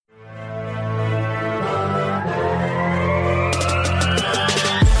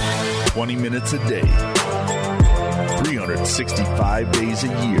20 minutes a day, 365 days a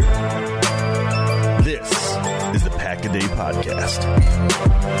year. This is the Pack-A-Day Podcast.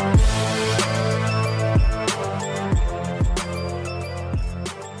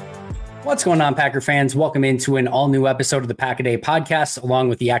 What's going on, Packer fans? Welcome into an all-new episode of the Pack-A-Day Podcast, along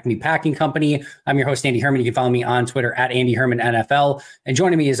with the Acme Packing Company. I'm your host, Andy Herman. You can follow me on Twitter at Andy Herman NFL. And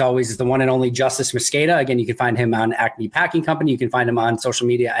joining me, as always, is the one and only Justis Mosqueda. Again, you can find him on Acme Packing Company. You can find him on social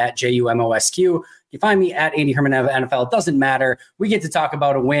media at JUMOSQ. You find me at Andy Herman NFL. It doesn't matter. We get to talk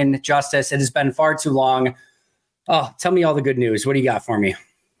about a win, Justis. It has been far too long. Oh, tell me all the good news. What do you got for me?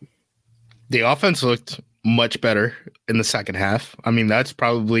 The offense looked much better in the second half. I mean, that's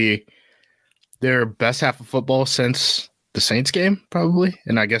probably their best half of football since the Saints game, probably.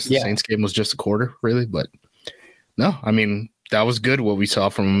 And I guess the Saints game was just a quarter, really. But no, I mean, that was good what we saw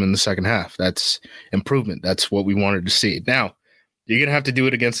from them in the second half. That's improvement. That's what we wanted to see. Now, you're going to have to do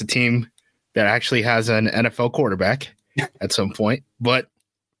it against a team that actually has an NFL quarterback at some point. But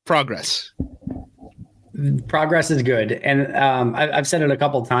progress. Progress is good. And I've said it a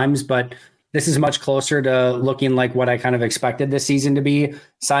couple of times, but this is much closer to looking like what I kind of expected this season to be.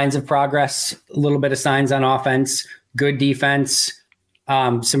 Signs of progress, a little bit of signs on offense, good defense,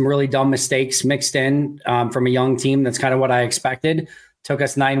 some really dumb mistakes mixed in from a young team. That's kind of what I expected. Took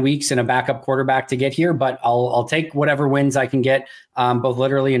us 9 weeks and a backup quarterback to get here, but I'll take whatever wins I can get, both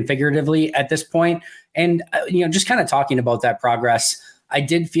literally and figuratively at this point. And, just kind of talking about that progress, I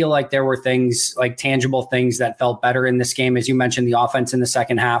did feel like there were things, like tangible things that felt better in this game. As you mentioned, the offense in the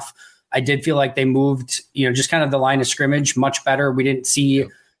second half, I did feel like they moved, just kind of the line of scrimmage much better. We didn't see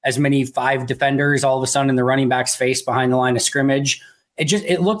as many 5 defenders all of a sudden in the running back's face behind the line of scrimmage.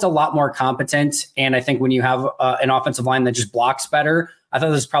 It looked a lot more competent. And I think when you have an offensive line that just blocks better, I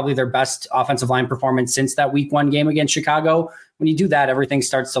thought this was probably their best offensive line performance since that week 1 game against Chicago. When you do that, everything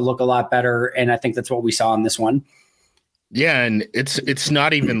starts to look a lot better. And I think that's what we saw in this one. Yeah. And it's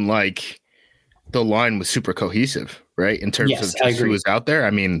not even like the line was super cohesive, right? In terms of just who was out there. I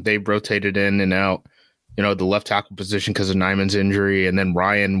mean, they rotated in and out, the left tackle position because of Nyman's injury. And then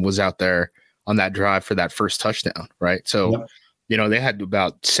Ryan was out there on that drive for that first touchdown, right? So, they had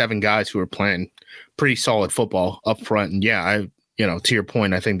about 7 guys who were playing pretty solid football up front. And to your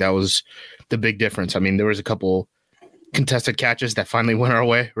point, I think that was the big difference. I mean, there was a couple contested catches that finally went our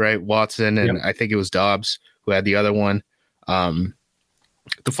way, right? Watson and I think it was Dobbs who had the other one.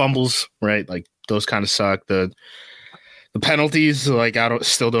 The fumbles, right? Like those kind of suck. The penalties, like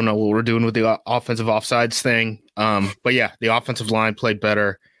still don't know what we're doing with the offensive offsides thing. But yeah, the offensive line played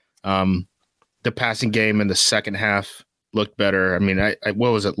better. The passing game in the second half looked better. I mean,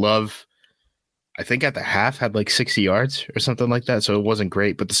 what was it? Love, I think at the half had like 60 yards or something like that. So it wasn't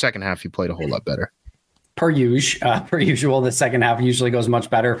great, but the second half he played a whole lot better. Per usual, the second half usually goes much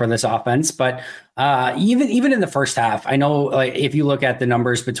better for this offense. But even in the first half, I know like if you look at the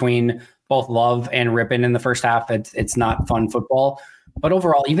numbers between both Love and Rippon in the first half, it's not fun football. But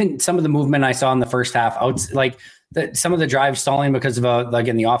overall, even some of the movement I saw in the first half, some of the drives stalling because of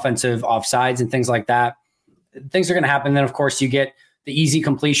in the offensive offsides and things like that, things are going to happen. Then of course you get the easy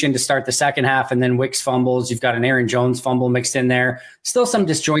completion to start the second half, and then Wicks fumbles. You've got an Aaron Jones fumble mixed in there. Still some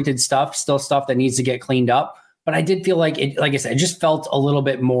disjointed stuff, still stuff that needs to get cleaned up. But I did feel like it, like I said, it just felt a little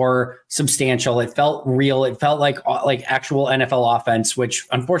bit more substantial. It felt real. It felt like actual NFL offense, which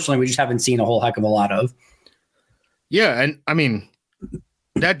unfortunately we just haven't seen a whole heck of a lot of. Yeah, and I mean,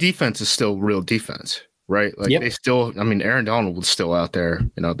 that defense is still real defense, right? Like they still, I mean, Aaron Donald was still out there.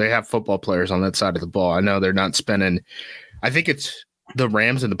 They have football players on that side of the ball. I know they're not spending. I think it's the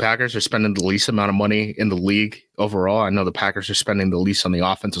Rams and the Packers are spending the least amount of money in the league overall. I know the Packers are spending the least on the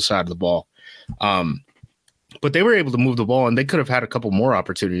offensive side of the ball. But they were able to move the ball, and they could have had a couple more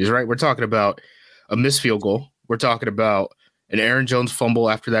opportunities, right? We're talking about a missed field goal. We're talking about an Aaron Jones fumble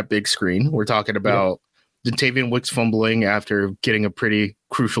after that big screen. We're talking about Dontavian Wicks fumbling after getting a pretty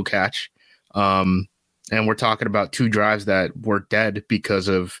crucial catch. And we're talking about 2 drives that were dead because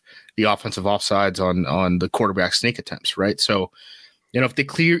of the offensive offsides on the quarterback sneak attempts, right? So, if they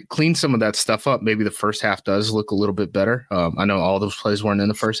clean some of that stuff up, maybe the first half does look a little bit better. I know all those plays weren't in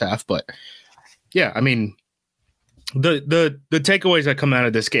the first half, but yeah, I mean, the takeaways that come out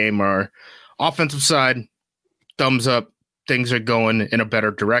of this game are offensive side, thumbs up, things are going in a better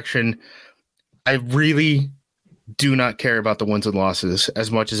direction. I really do not care about the wins and losses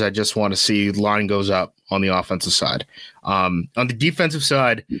as much as I just want to see line goes up on the offensive side. On the defensive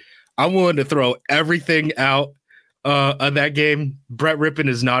side, I'm willing to throw everything out of that game. Brett Rippon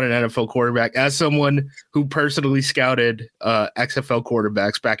is not an NFL quarterback. As someone who personally scouted XFL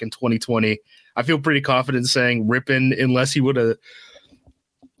quarterbacks back in 2020, I feel pretty confident saying Rippon, unless he would have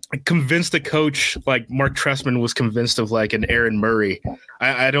convinced a coach like Mark Trestman was convinced of like an Aaron Murray,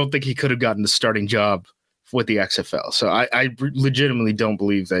 I don't think he could have gotten the starting job with the XFL. So I legitimately don't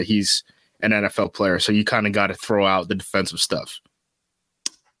believe that he's an NFL player. So you kind of got to throw out the defensive stuff.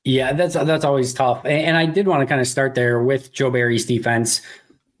 Yeah, that's always tough. And I did want to kind of start there with Joe Barry's defense.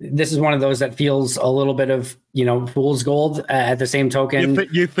 This is one of those that feels a little bit of, fool's gold at the same token.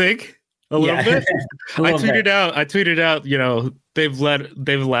 You think? A little bit. I tweeted out.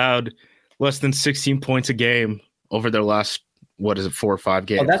 They've allowed less than 16 points a game over their last 4 or 5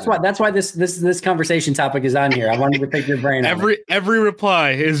 games. Oh, that's why this conversation topic is on here. I wanted to pick your brain. Every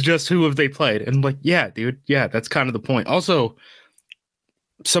reply is just who have they played, and like, yeah, dude, yeah, that's kind of the point. Also,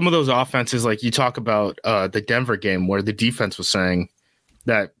 some of those offenses, like you talk about the Denver game, where the defense was saying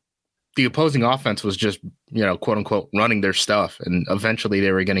that the opposing offense was just, quote unquote, running their stuff. And eventually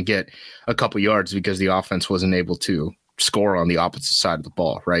they were going to get a couple yards because the offense wasn't able to score on the opposite side of the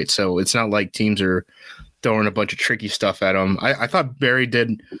ball. Right. So it's not like teams are throwing a bunch of tricky stuff at them. I thought Barry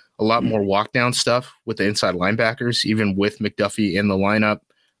did a lot more walk down stuff with the inside linebackers, even with McDuffie in the lineup.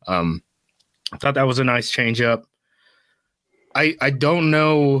 I thought that was a nice change up. I don't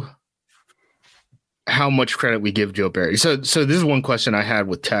know how much credit we give Joe Barry. So this is one question I had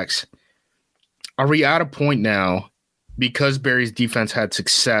with Tex. Are we at a point now, because Barry's defense had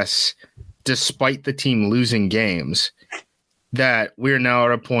success despite the team losing games, that we're now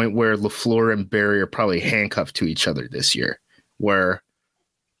at a point where LaFleur and Barry are probably handcuffed to each other this year, where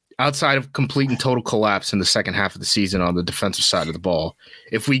outside of complete and total collapse in the second half of the season on the defensive side of the ball,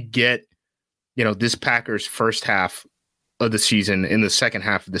 if we get, this Packers first half of the season in the second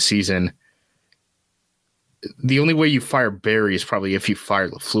half of the season, the only way you fire Barry is probably if you fire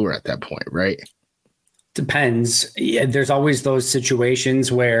LaFleur at that point, right? Depends. Yeah, there's always those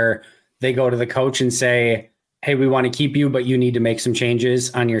situations where they go to the coach and say, hey, we want to keep you, but you need to make some changes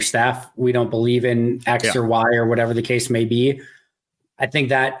on your staff. We don't believe in X or Y or whatever the case may be. I think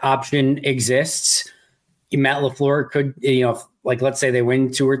that option exists. Matt LaFleur could, let's say they win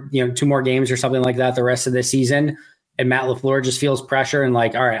 2 more games or something like that the rest of the season, and Matt LaFleur just feels pressure and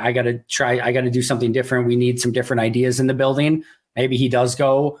like, all right, I got to do something different. We need some different ideas in the building. Maybe he does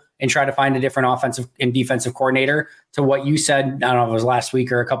go and try to find a different offensive and defensive coordinator. To what you said, I don't know if it was last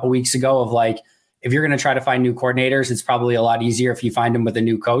week or a couple weeks ago, of like, if you're going to try to find new coordinators, it's probably a lot easier if you find them with a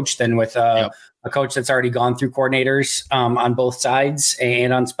new coach than with a coach that's already gone through coordinators on both sides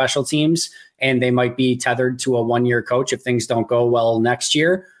and on special teams. And they might be tethered to a 1-year coach if things don't go well next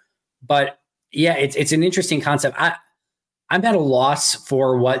year. But yeah, it's an interesting concept. I'm at a loss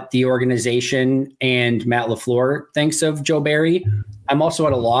for what the organization and Matt LaFleur thinks of Joe Barry. I'm also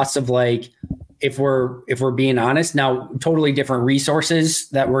at a loss of like, if we're being honest, now totally different resources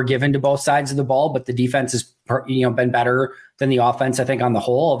that were given to both sides of the ball, but the defense has been better than the offense, I think, on the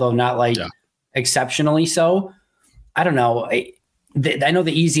whole, although not exceptionally so. I don't know. I know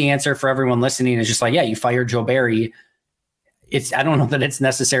the easy answer for everyone listening is just like, yeah, you fired Joe Barry. I don't know that it's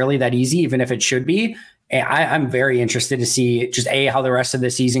necessarily that easy, even if it should be. And I'm very interested to see just A, how the rest of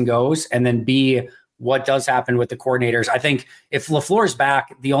the season goes, and then B, what does happen with the coordinators. I think if LaFleur's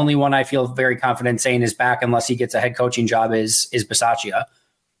back, the only one I feel very confident saying is back unless he gets a head coaching job is Bisaccia.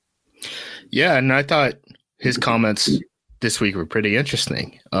 Yeah, and I thought his comments this week were pretty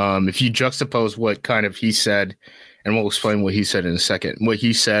interesting. If you juxtapose what kind of he said, and we'll explain what he said in a second, what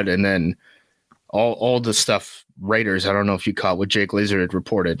he said, and then all the stuff Raiders, I don't know if you caught what Jake Laser had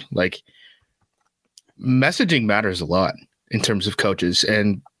reported, like messaging matters a lot in terms of coaches.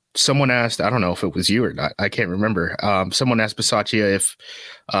 And someone asked, I don't know if it was you or not, I can't remember. Someone asked Bisaccia if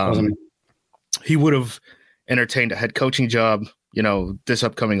he would have entertained a head coaching job, this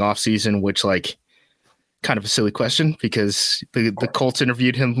upcoming offseason, which like kind of a silly question because the Colts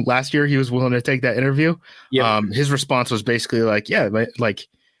interviewed him last year. He was willing to take that interview. Yep. His response was basically like, yeah, like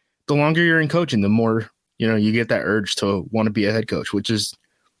the longer you're in coaching, the more, you get that urge to want to be a head coach, which is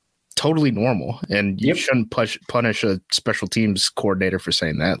totally normal. And you shouldn't punish a special teams coordinator for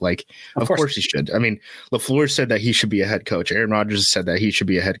saying that. Like, of course he should. I mean, LaFleur said that he should be a head coach. Aaron Rodgers said that he should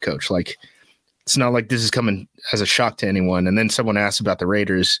be a head coach. Like, it's not like this is coming as a shock to anyone. And then someone asked about the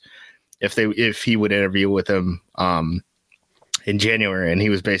Raiders, if he would interview with him in January. And he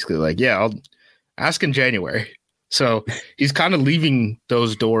was basically like, yeah, I'll ask in January. So he's kind of leaving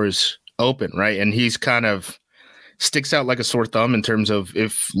those doors open, right? And he's kind of sticks out like a sore thumb in terms of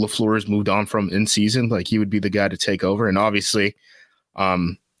if LaFleur has moved on from in season, like he would be the guy to take over. And obviously,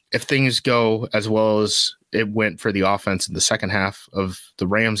 if things go as well as it went for the offense in the second half of the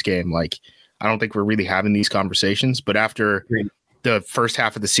Rams game, like I don't think we're really having these conversations. But after the first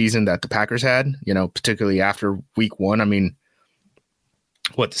half of the season that the Packers had, particularly after week 1, I mean,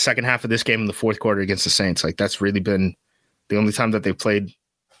 the second half of this game in the fourth quarter against the Saints. Like, that's really been the only time that they played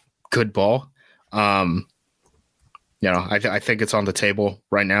good ball. I think it's on the table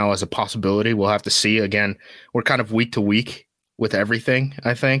right now as a possibility. We'll have to see. Again, we're kind of week to week with everything,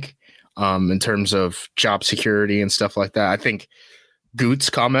 I think, in terms of job security and stuff like that. I think Goot's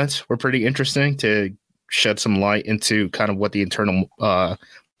comments were pretty interesting to shed some light into kind of what the internal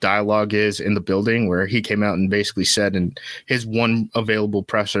dialogue is in the building, where he came out and basically said in his one available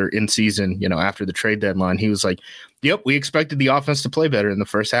presser in season, after the trade deadline, he was like, yep, we expected the offense to play better in the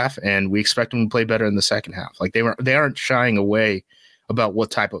first half, and we expect them to play better in the second half. Like, they aren't shying away about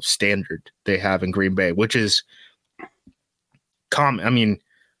what type of standard they have in Green Bay, which is common. I mean,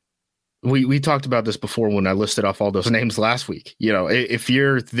 we talked about this before when I listed off all those names last week. If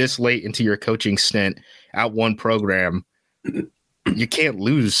you're this late into your coaching stint at one program, you can't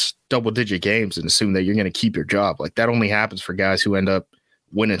lose double-digit games and assume that you're going to keep your job. Like, that only happens for guys who end up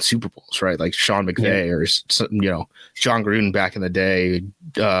winning Super Bowls, right? Like Sean McVay or John Gruden back in the day,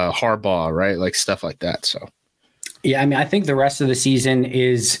 Harbaugh, right? Like stuff like that. So, yeah, I mean, I think the rest of the season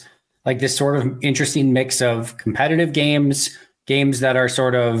is like this sort of interesting mix of competitive games that are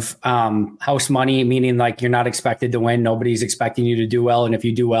sort of house money, meaning like you're not expected to win. Nobody's expecting you to do well. And if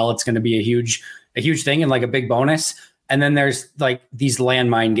you do well, it's going to be a huge thing and like a big bonus. And then there's like these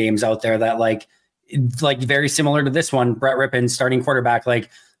landmine games out there that like very similar to this one, Brett Rippon, starting quarterback, like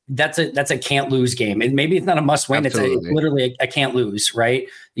that's a can't lose game. And maybe it's not a must win. Absolutely. It's literally a can't lose, right?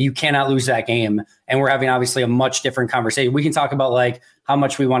 You cannot lose that game. And we're having obviously a much different conversation. We can talk about like how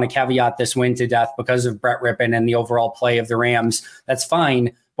much we want to caveat this win to death because of Brett Rippon and the overall play of the Rams. That's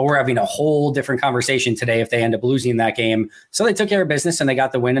fine. But we're having a whole different conversation today if they end up losing that game. So they took care of business and they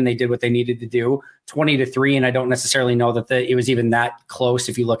got the win and they did what they needed to do, 20-3. And I don't necessarily know that it was even that close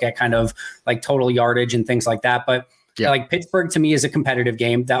if you look at kind of like total yardage and things like that. But yeah, like Pittsburgh to me is a competitive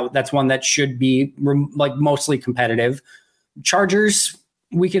game. That's one that should be like mostly competitive. Chargers,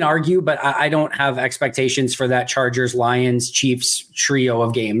 we can argue, but I don't have expectations for that Chargers, Lions, Chiefs trio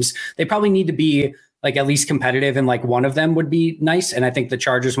of games. They probably need to be like at least competitive, and like one of them would be nice. And I think the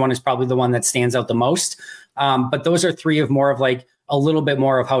Chargers one is probably the one that stands out the most. But those are three of more of like a little bit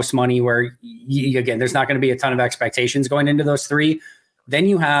more of house money where again, there's not going to be a ton of expectations going into those three. Then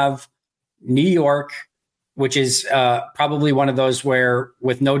you have New York, which is probably one of those where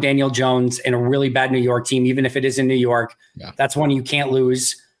with no Daniel Jones and a really bad New York team, even if it is in New York, that's one you can't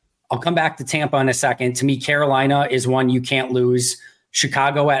lose. I'll come back to Tampa in a second. To me, Carolina is one you can't lose.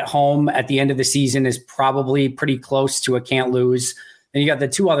 Chicago at home at the end of the season is probably pretty close to a can't lose. Then you got the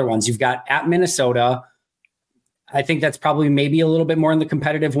two other ones. You've got at Minnesota. I think that's probably maybe a little bit more in the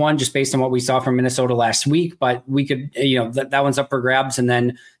competitive one just based on what we saw from Minnesota last week, but we could, that one's up for grabs. And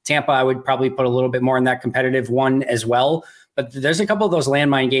then Tampa, I would probably put a little bit more in that competitive one as well. But there's a couple of those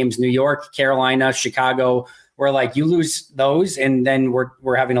landmine games, New York, Carolina, Chicago, where like you lose those and then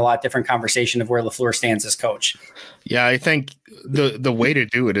we're having a lot different conversation of where LaFleur stands as coach. Yeah, I think the way to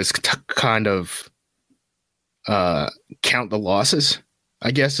do it is kind of count the losses,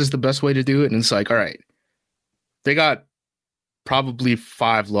 I guess is the best way to do it. And it's like, all right, they got probably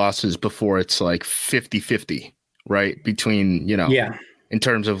 5 losses before it's like 50-50, right? Between, in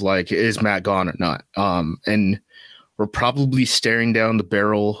terms of like, is Matt gone or not? And we're probably staring down the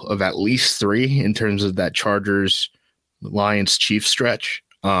barrel of at least 3 in terms of that Chargers, Lions, Chiefs stretch.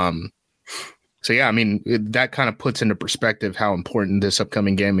 So, yeah, I mean, that kind of puts into perspective how important this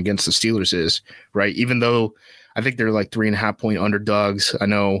upcoming game against the Steelers is, right? Even though I think they're like 3.5-point underdogs. I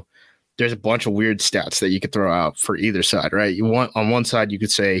know there's a bunch of weird stats that you could throw out for either side, right? On one side, you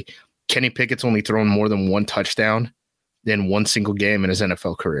could say Kenny Pickett's only thrown more than 1 touchdown in one single game in his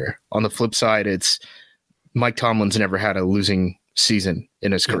NFL career. On the flip side, it's Mike Tomlin's never had a losing season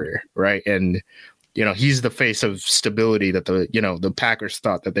in his career, right? And he's the face of stability that the Packers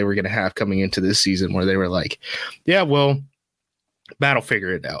thought that they were going to have coming into this season, where they were like, yeah, well, Matt will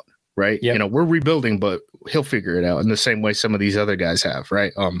figure it out, right? Yep. We're rebuilding, but he'll figure it out in the same way some of these other guys have,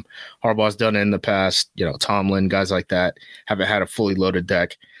 right? Harbaugh's done it in the past, Tomlin, guys like that haven't had a fully loaded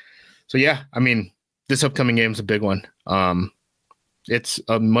deck. So, yeah, I mean, this upcoming game is a big one. It's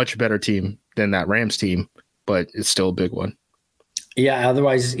a much better team than that Rams team, but it's still a big one. Yeah,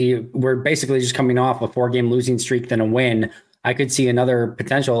 otherwise we're basically just coming off a 4-game losing streak, then a win. I could see another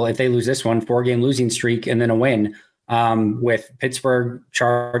potential, if they lose this one, 4-game losing streak and then a win with Pittsburgh,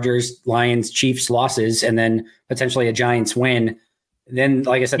 Chargers, Lions, Chiefs losses, and then potentially a Giants win. Then,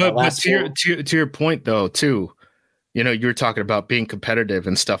 like I said, to your point, though, too, you were talking about being competitive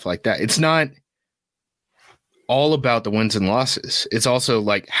and stuff like that. It's not all about the wins and losses. It's also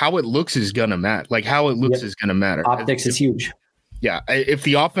like how it looks is going to matter. Like how it looks is going to matter. Optics is huge. Yeah, if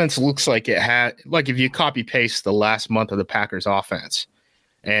the offense looks like it had, like if you copy paste the last month of the Packers offense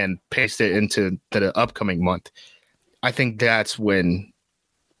and paste it into the upcoming month, I think that's when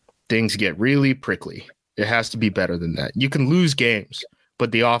things get really prickly. It has to be better than that. You can lose games,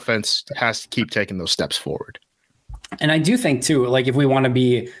 but the offense has to keep taking those steps forward. And I do think too, like if we want to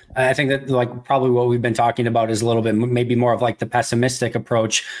be, I think that like probably what we've been talking about is a little bit maybe more of like the pessimistic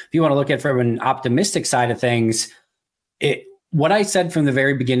approach. If you want to look at it from an optimistic side of things, what I said from the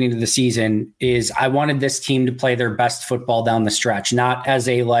very beginning of the season is I wanted this team to play their best football down the stretch, not as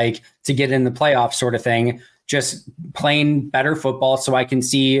a like to get in the playoffs sort of thing, just playing better football so I can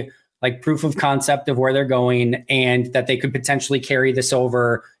see like proof of concept of where they're going and that they could potentially carry this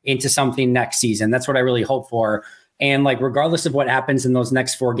over into something next season. That's what I really hope for. And like, regardless of what happens in those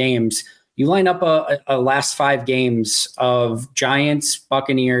next 4 games, you line up a last 5 games of Giants,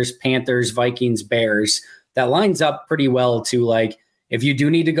 Buccaneers, Panthers, Vikings, Bears. That lines up pretty well to like, if you do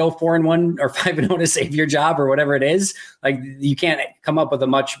need to go 4-1 or 5-0 to save your job or whatever it is, like you can't come up with a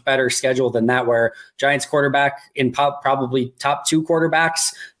much better schedule than that, where Giants quarterback in probably top 2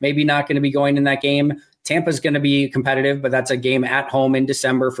 quarterbacks, maybe not going to be going in that game. Tampa's going to be competitive, but that's a game at home in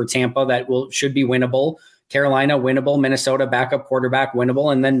December for Tampa that should be winnable. Carolina, winnable. Minnesota, backup quarterback, winnable.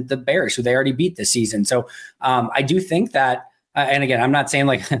 And then the Bears, who they already beat this season. So I do think that, and again, I'm not saying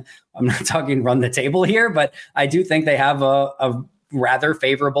like, I'm not talking run the table here, but I do think they have a rather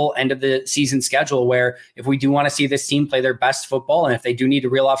favorable end of the season schedule where if we do want to see this team play their best football, and if they do need to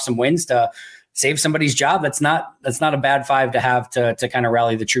reel off some wins to save somebody's job, that's not a bad 5 to have to kind of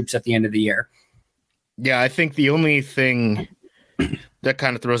rally the troops at the end of the year. Yeah, I think the only thing that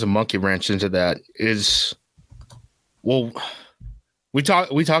kind of throws a monkey wrench into that is, well, we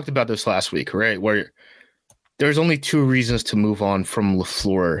talked about this last week, right? Where there's only 2 reasons to move on from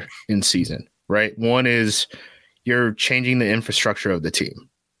LaFleur in season, right? One is you're changing the infrastructure of the team.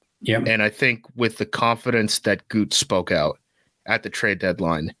 Yeah. And I think with the confidence that Goot spoke out at the trade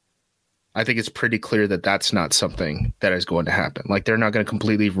deadline, I think it's pretty clear that that's not something that is going to happen. Like, they're not going to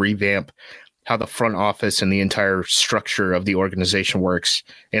completely revamp how the front office and the entire structure of the organization works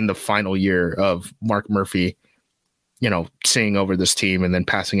in the final year of Mark Murphy, seeing over this team and then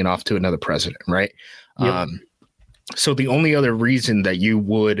passing it off to another president, right? Yep. So the only other reason that you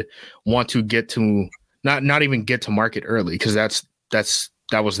would want to get to not even get to market early, because that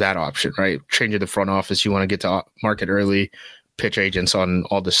was that option, right? Changing the front office, you want to get to market early, pitch agents on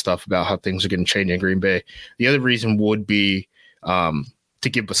all this stuff about how things are going to change in Green Bay. The other reason would be to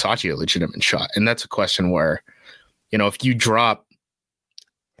give Bisaccia a legitimate shot, and that's a question where, if you drop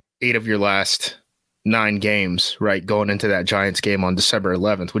 8 of your last 9 games, right, going into that Giants game on December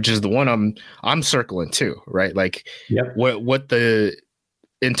 11th, which is the one I'm circling too, right? Like, yep. What the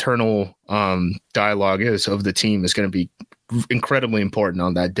internal dialogue is of the team is going to be incredibly important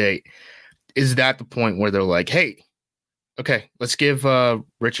on that date. Is that the point where they're like, hey, okay, let's give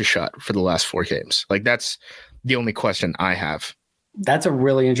Rich a shot for the last 4 games? Like, that's the only question I have. That's a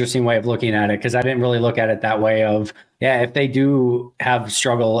really interesting way of looking at it, because I didn't really look at it that way of, if they do have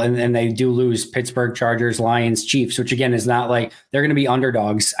struggle and they do lose Pittsburgh, Chargers, Lions, Chiefs, which again is not like they're going to be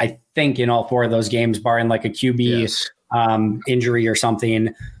underdogs, I think, in all 4 of those games, barring like a QB injury or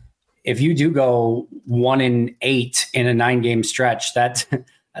something. If you do go 1-8 in a 9-game stretch, that's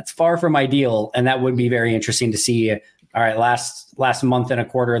far from ideal. And that would be very interesting to see. All right, last month and a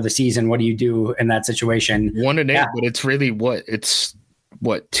quarter of the season, what do you do in that situation? 1-8, but it's really it's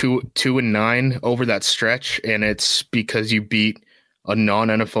 2-9 over that stretch, and it's because you beat a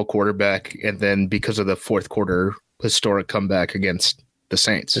non-NFL quarterback, and then because of the fourth quarter historic comeback against the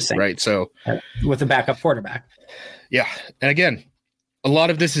Saints. Right? So with a backup quarterback. Yeah, and again, a lot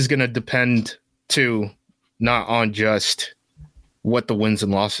of this is going to depend too, not on just what the wins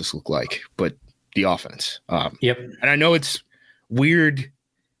and losses look like, but the offense. Yep. And I know it's weird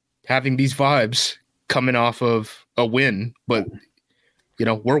having these vibes coming off of a win, but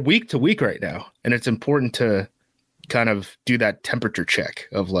we're week to week right now, and it's important to kind of do that temperature check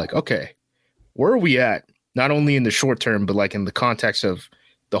of like, okay, where are we at? Not only in the short term, but like in the context of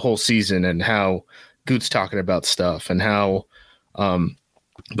the whole season, and how Goot's talking about stuff, and how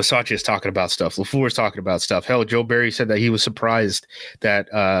Bisaccia is talking about stuff. LaFleur is talking about stuff. Hell, Joe Barry said that he was surprised that,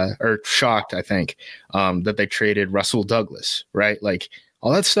 or shocked, I think, that they traded Russell Douglas, right? Like,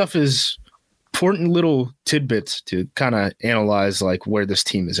 all that stuff is important little tidbits to kind of analyze like where this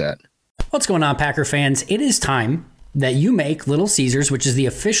team is at. What's going on, Packer fans? It is time that you make Little Caesars, which is the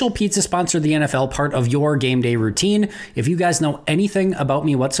official pizza sponsor of the NFL, part of your game day routine. If you guys know anything about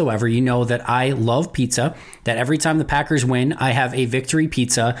me whatsoever, you know that I love pizza, that every time the Packers win, I have a victory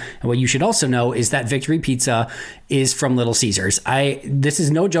pizza. And what you should also know is that victory pizza is from Little Caesars. This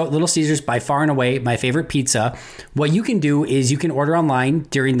is no joke. Little Caesars, by far and away, my favorite pizza. What you can do is you can order online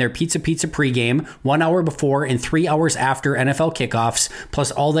during their Pizza pregame, 1 hour before and 3 hours after NFL kickoffs,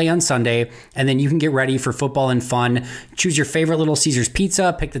 plus all day on Sunday. And then you can get ready for football and fun. Choose your favorite Little Caesars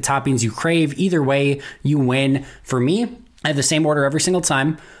pizza, pick the toppings you crave. Either way, you win. For me, I have the same order every single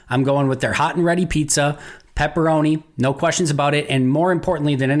time. I'm going with their hot and ready pizza, pepperoni, no questions about it. And more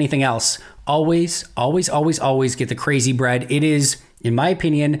importantly than anything else, always get the crazy bread. It is, in my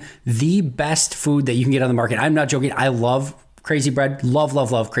opinion, the best food that you can get on the market. I'm not joking. I love crazy bread.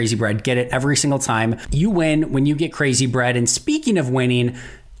 Love crazy bread. Get it every single time. You win when you get crazy bread. And speaking of winning,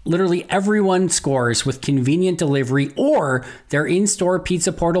 literally everyone scores with convenient delivery or their in-store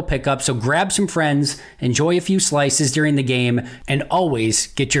pizza portal pickup. So grab some friends, enjoy a few slices during the game, and always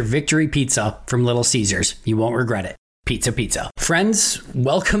get your victory pizza from Little Caesars. You won't regret it. Pizza. Friends,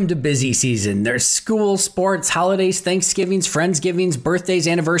 welcome to busy season. There's school, sports, holidays, Thanksgivings, Friendsgivings, birthdays,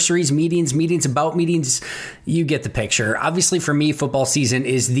 anniversaries, meetings about meetings. You get the picture. Obviously, for me, football season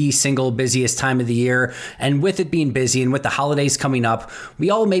is the single busiest time of the year. And with it being busy and with the holidays coming up, we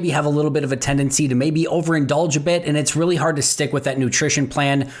all maybe have a little bit of a tendency to maybe overindulge a bit. And it's really hard to stick with that nutrition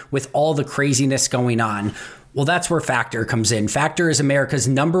plan with all the craziness going on. Well, that's where Factor comes in. Factor is America's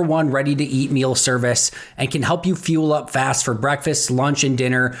 #1 ready-to-eat meal service and can help you fuel up fast for breakfast, lunch, and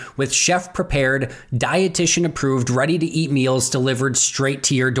dinner with chef-prepared, dietitian-approved, ready-to-eat meals delivered straight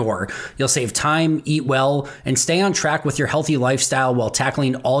to your door. You'll save time, eat well, and stay on track with your healthy lifestyle while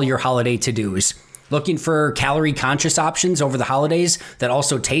tackling all your holiday to-dos. Looking for calorie-conscious options over the holidays that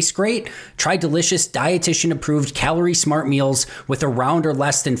also taste great? Try delicious, dietitian-approved, calorie-smart meals with around or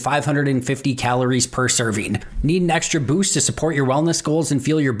less than 550 calories per serving. Need an extra boost to support your wellness goals and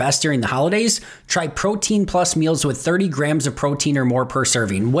feel your best during the holidays? Try Protein Plus meals with 30 grams of protein or more per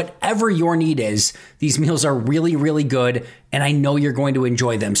serving. Whatever your need is, these meals are really good, and I know you're going to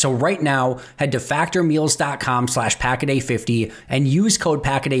enjoy them. So right now, head to factormeals.com/packaday50 and use code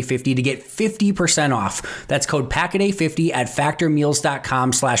packaday50 to get 50% off. That's code packaday50 at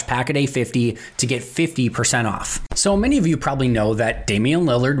factormeals.com/packaday50 to get 50% off. So many of you probably know that Damian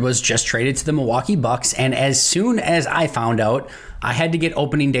Lillard was just traded to the Milwaukee Bucks, and as soon as I found out, I had to get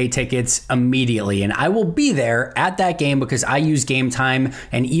opening day tickets immediately, and I will be there at that game because I use Game Time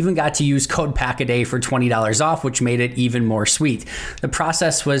and even got to use code PACKADAY for $20 off, which made it even more sweet. The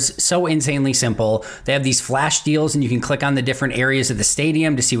process was so insanely simple. They have these flash deals, and you can click on the different areas of the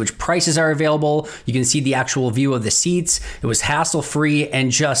stadium to see which prices are available. You can see the actual view of the seats. It was hassle-free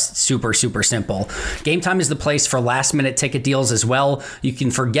and just super simple. Game Time is the place for last-minute ticket deals as well. You can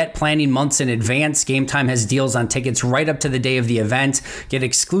forget planning months in advance. Game Time has deals on tickets right up to the day of the event. Get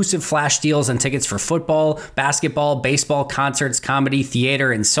exclusive flash deals on tickets for football, basketball, baseball, concerts, comedy,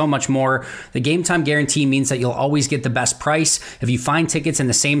 theater, and so much more. The Game Time guarantee means that you'll always get the best price. If you find tickets in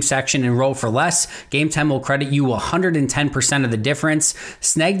the same section and row for less, Game Time will credit you 110% of the difference.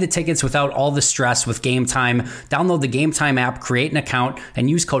 Snag the tickets without all the stress with Game Time. Download the Game Time app, create an account, and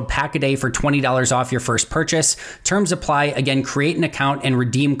use code PACKADAY for $20 off your first purchase. Terms apply. Again, create an account and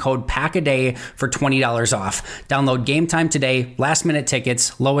redeem code PACKADAY for $20 off. Download Game Time today. Last minute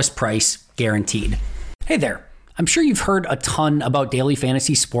tickets, lowest price, guaranteed. Hey there. I'm sure you've heard a ton about daily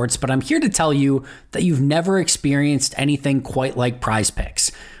fantasy sports, but I'm here to tell you that you've never experienced anything quite like Prize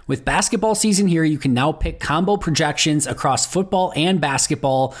Picks. With basketball season here, you can now pick combo projections across football and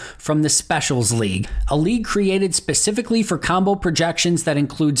basketball from the Specials League, a league created specifically for combo projections that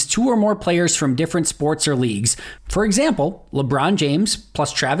includes 2 or more players from different sports or leagues. For example, LeBron James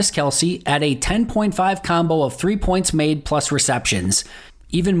plus Travis Kelce at a 10.5 combo of 3 points made plus receptions.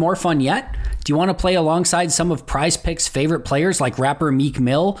 Even more fun yet? Do you want to play alongside some of Prize Picks' favorite players like rapper Meek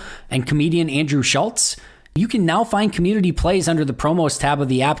Mill and comedian Andrew Schultz? You can now find community plays under the promos tab of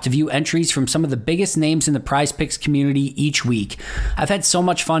the app to view entries from some of the biggest names in the Prize Picks community each week. I've had so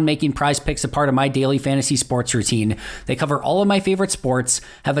much fun making Prize Picks a part of my daily fantasy sports routine. They cover all of my favorite sports,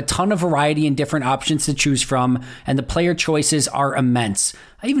 have a ton of variety and different options to choose from, and the player choices are immense.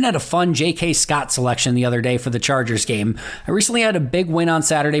 I even had a fun J.K. Scott selection the other day for the Chargers game. I recently had a big win on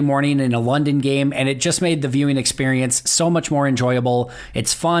Saturday morning in a London game, and it just made the viewing experience so much more enjoyable.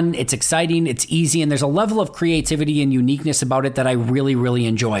 It's fun, it's exciting, it's easy, and there's a level of creativity and uniqueness about it that I really, really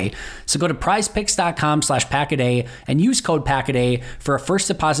enjoy. So go to prizepicks.com/packaday and use code packaday for a first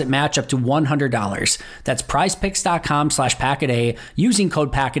deposit match up to $100. That's prizepicks.com/packaday using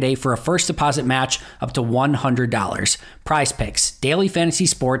code packaday for a first deposit match up to $100. Prize Picks, daily fantasy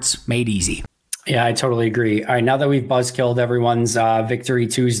sports made easy. Yeah, I totally agree. All right, now that we've buzzkilled everyone's Victory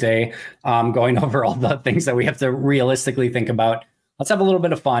Tuesday, going over all the things that we have to realistically think about, let's have a little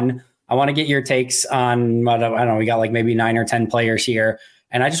bit of fun. I want to get your takes on, I don't know, we got like maybe 9 or 10 players here.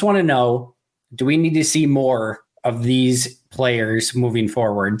 And I just want to know, do we need to see more of these players moving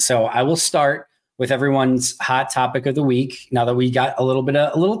forward? So I will start with everyone's hot topic of the week. Now that we got a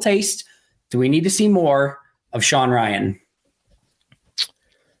little taste, do we need to see more of Sean Rhyan?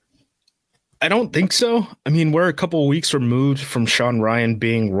 I don't think so. I mean, we're a couple of weeks removed from Sean Rhyan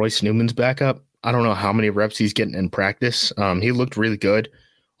being Royce Newman's backup. I don't know how many reps he's getting in practice. He looked really good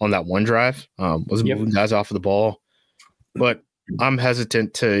on that one drive. Wasn't moving guys off of the ball. But I'm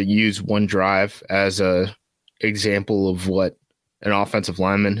hesitant to use one drive as a example of what an offensive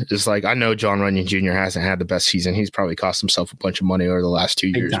lineman is like. I know John Runyon Jr. hasn't had the best season. He's probably cost himself a bunch of money over the last 2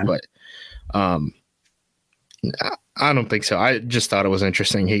 years. But I don't think so. I just thought it was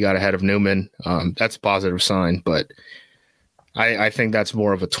interesting. He got ahead of Newman. That's a positive sign, but I think that's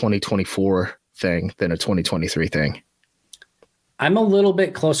more of a 2024 thing than a 2023 thing. I'm a little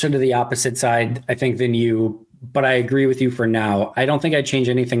bit closer to the opposite side, I think, than you, but I agree with you for now. I don't think I'd change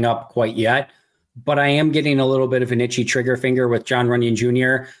anything up quite yet, but I am getting a little bit of an itchy trigger finger with John Runyon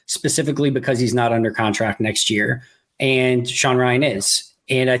Jr., specifically because he's not under contract next year, and Sean Rhyan is.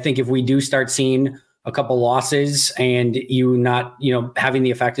 And I think if we do start seeing a couple losses and you not, having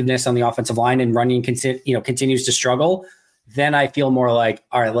the effectiveness on the offensive line and Runyon continues to struggle, then I feel more like,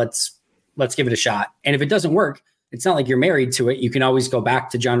 all right, let's give it a shot. And if it doesn't work, it's not like you're married to it. You can always go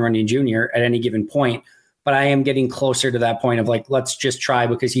back to John Runyon Jr. at any given point. But I am getting closer to that point of like, let's just try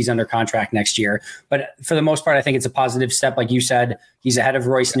because he's under contract next year. But for the most part, I think it's a positive step. Like you said, he's ahead of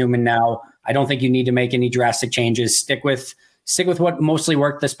Royce Newman now. I don't think you need to make any drastic changes. Stick with what mostly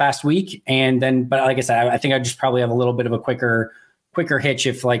worked this past week. And then, but like I said, I think I just probably have a little bit of a quicker hitch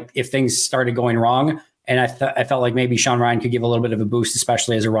if things started going wrong. And I felt like maybe Sean Rhyan could give a little bit of a boost,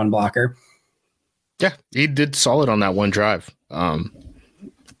 especially as a run blocker. Yeah, he did solid on that one drive.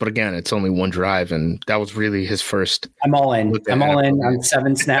 But again, it's only one drive, and that was really his first. I'm all in. I'm all in on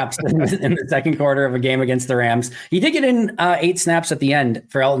 7 snaps in the second quarter of a game against the Rams. He did get in 8 snaps at the end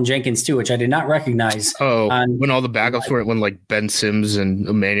for Elton Jenkins too, which I did not recognize. When all the backups were when like Ben Sims and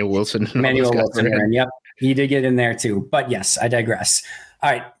Emmanuel Wilson. Yep, he did get in there too. But yes, I digress. All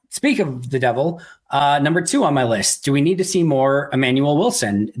right. Speak of the devil, number 2 on my list. Do we need to see more Emmanuel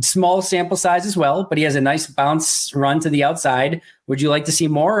Wilson? Small sample size as well, but he has a nice bounce run to the outside. Would you like to see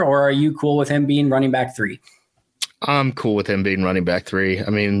more, or are you cool with him being running back 3? I'm cool with him being running back 3. I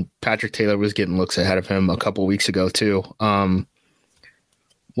mean, Patrick Taylor was getting looks ahead of him a couple weeks ago too.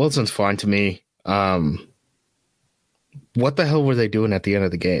 Wilson's fine to me. What the hell were they doing at the end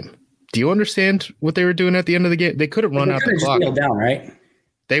of the game? Do you understand what they were doing at the end of the game? They could have run out the clock. Down, right?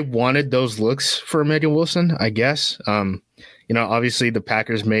 They wanted those looks for Emmanuel Wilson, I guess. Obviously the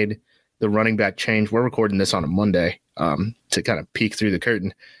Packers made the running back change. We're recording this on a Monday to kind of peek through the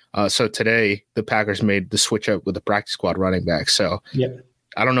curtain. So today the Packers made the switch up with the practice squad running back. So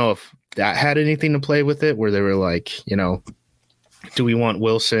I don't know if that had anything to play with it, where they were like, do we want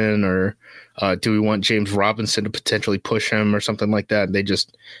Wilson or do we want James Robinson to potentially push him or something like that? They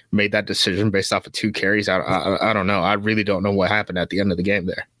just made that decision based off of 2 carries. I don't know. I really don't know what happened at the end of the game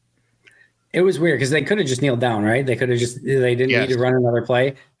there. It was weird because they could have just kneeled down, right? They didn't need to run another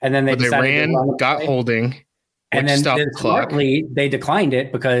play. And then they got holding, and then smartly they declined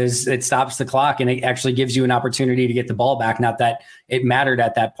it because it stops the clock and it actually gives you an opportunity to get the ball back. Not that it mattered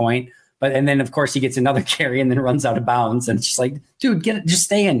at that point. And then of course he gets another carry and then runs out of bounds. And it's just like, dude, just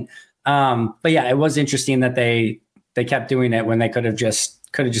stay in. But yeah, it was interesting that they kept doing it when they could have just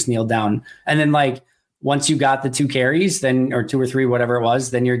kneeled down. And then like once you got the 2 carries, then or 2 or 3, whatever it was,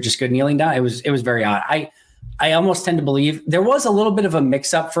 then you're just good kneeling down. It was very odd. I almost tend to believe there was a little bit of a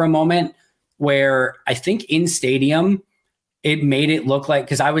mix up for a moment where I think in stadium it made it look like,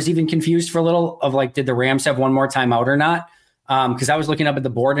 because I was even confused for a little of like, did the Rams have one more timeout or not? Because I was looking up at the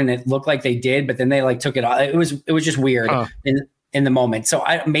board and it looked like they did, but then they like took it off. It was just weird in the moment. So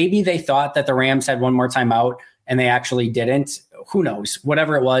maybe they thought that the Rams had one more timeout and they actually didn't. Who knows?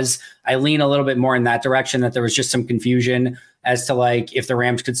 Whatever it was, I lean a little bit more in that direction, that there was just some confusion. as to like if the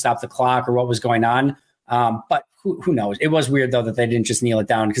Rams could stop the clock or what was going on. But who knows? It was weird though that they didn't just kneel it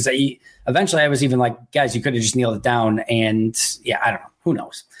down, because eventually I was even like, guys, you could have just kneeled it down. And yeah, I don't know. Who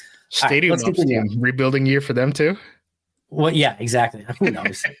knows? Stadium rebuilding year for them too. Well, yeah, exactly. Who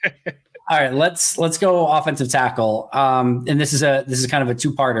knows? All right, let's go offensive tackle. And this is kind of a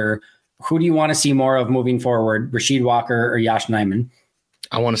two-parter. Who do you want to see more of moving forward, Rasheed Walker or Yosh Nijman?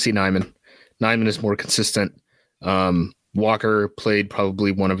 I want to see Nijman. Nijman is more consistent. Walker played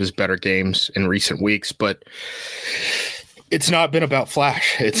probably one of his better games in recent weeks, but it's not been about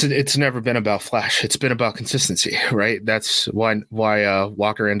flash. It's never been about flash. It's been about consistency, right? That's why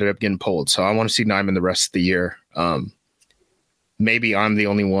Walker ended up getting pulled. So I want to see Nijman the rest of the year. Maybe I'm the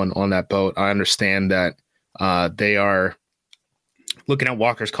only one on that boat. I understand that they are looking at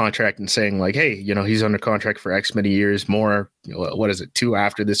Walker's contract and saying like, hey, he's under contract for X many years more. What is it, 2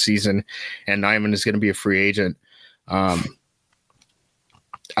 after this season, and Nijman is going to be a free agent. I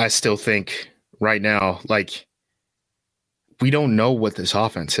still think right now, like, we don't know what this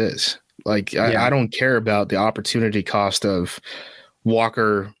offense is. Like, I don't care about the opportunity cost of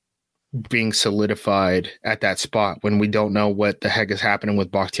Walker being solidified at that spot when we don't know what the heck is happening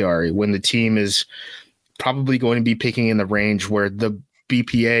with Bakhtiari, when the team is probably going to be picking in the range where the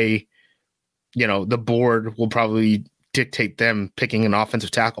BPA, the board will probably dictate them picking an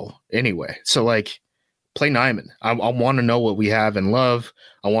offensive tackle anyway. So like, play Nijman. I want to know what we have in Love.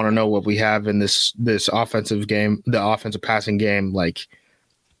 I want to know what we have in this offensive game, the offensive passing game. Like,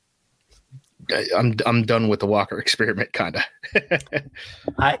 I'm done with the Walker experiment, kind of.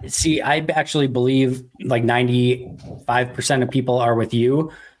 I actually believe like 95% of people are with you.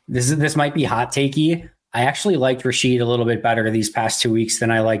 This might be hot takey. I actually liked Rasheed a little bit better these past 2 weeks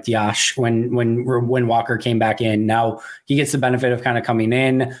than I liked Yosh when Walker came back in. Now he gets the benefit of kind of coming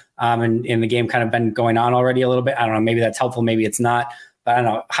in, and the game kind of been going on already a little bit. I don't know. Maybe that's helpful. Maybe it's not. But I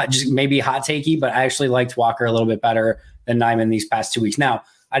don't know. Just maybe hot takey. But I actually liked Walker a little bit better than Nijman these past 2 weeks. Now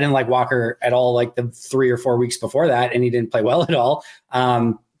I didn't like Walker at all like the 3 or 4 weeks before that, and he didn't play well at all.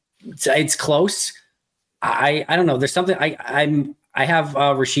 It's close. I don't know. There's something I have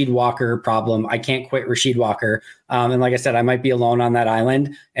a Rasheed Walker problem. I can't quit Rasheed Walker. And like I said, I might be alone on that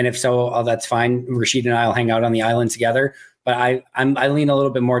island. And if so, that's fine. Rasheed and I will hang out on the island together. But I lean a little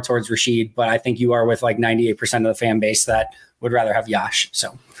bit more towards Rasheed, but I think you are with like 98% of the fan base that would rather have Yosh.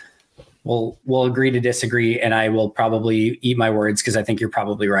 So we'll agree to disagree, and I will probably eat my words because I think you're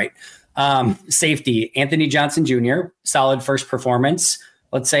probably right. Safety, Anthony Johnson Jr., solid first performance.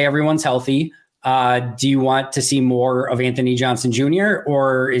 Let's say everyone's healthy. Do you want to see more of Anthony Johnson Jr.,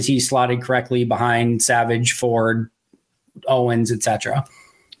 or is he slotted correctly behind Savage, Ford, Owens, etc.?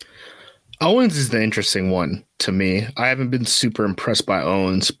 Owens is the interesting one to me. I haven't been super impressed by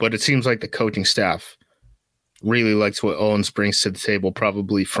Owens, but it seems like the coaching staff really likes what Owens brings to the table,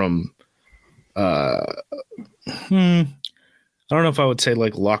 probably from I don't know if I would say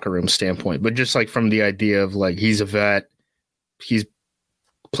like locker room standpoint, but just like from the idea of like, he's a vet, he's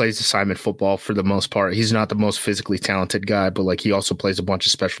plays assignment football for the most part. He's not the most physically talented guy, but like he also plays a bunch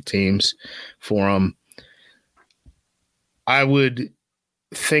of special teams for him. I would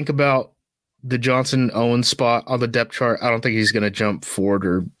think about the Johnson Owens spot on the depth chart. I don't think he's going to jump Ford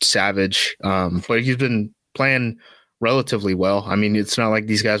or Savage, but he's been playing relatively well. I mean, it's not like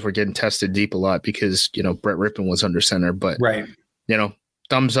these guys were getting tested deep a lot because, Brett Rippon was under center, but right.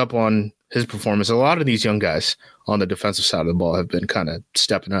 Thumbs up on his performance. A lot of these young guys on the defensive side of the ball have been kind of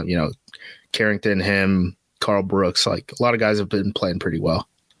stepping up, Carrington, him, Carl Brooks, like a lot of guys have been playing pretty well.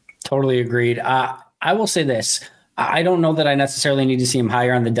 Totally agreed. I will say this. I don't know that I necessarily need to see him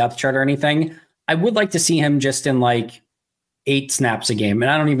higher on the depth chart or anything. I would like to see him just in like 8 snaps a game.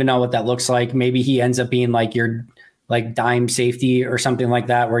 And I don't even know what that looks like. Maybe he ends up being like your like dime safety or something like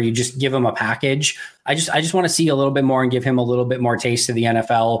that, where you just give him a package. I just want to see a little bit more and give him a little bit more taste of the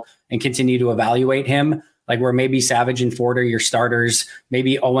NFL and continue to evaluate him. Like where maybe Savage and Ford are your starters.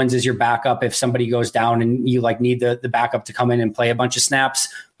 Maybe Owens is your backup if somebody goes down and you like need the backup to come in and play a bunch of snaps,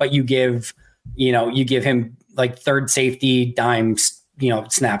 but you give him like third safety dimes,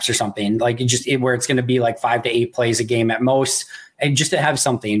 snaps or something like where it's going to be like 5 to 8 plays a game at most. And just to have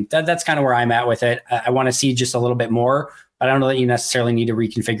something that's kind of where I'm at with it. I want to see just a little bit more, but I don't know that you necessarily need to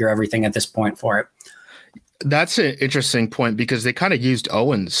reconfigure everything at this point for it. That's an interesting point because they kind of used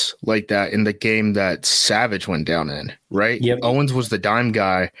Owens like that in the game that Savage went down in, right? Yep. Owens was the dime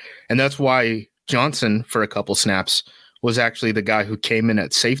guy. And that's why Johnson for a couple snaps was actually the guy who came in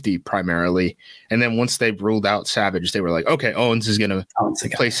at safety primarily. And then once they ruled out Savage, they were like, okay, Owens is going to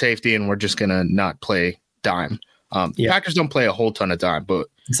play safety and we're just going to not play dime. Packers don't play a whole ton of dime, but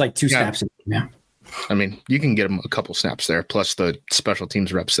it's like 2 snaps. Yeah. I mean, you can get him a couple snaps there, plus the special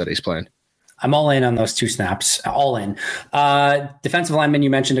teams reps that he's playing. I'm all in on those 2 snaps. All in. Defensive linemen, you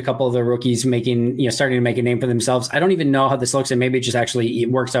mentioned a couple of the rookies starting to make a name for themselves. I don't even know how this looks, and maybe it just actually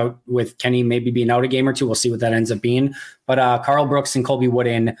works out with Kenny maybe being out a game or 2. We'll see what that ends up being. But Carl Brooks and Colby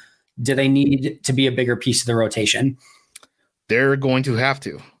Wooden, do they need to be a bigger piece of the rotation? They're going to have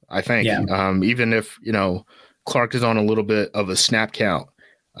to, I think. Yeah. Even if, Clark is on a little bit of a snap count.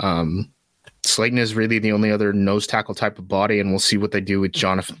 Slayton is really the only other nose tackle type of body, and we'll see what they do with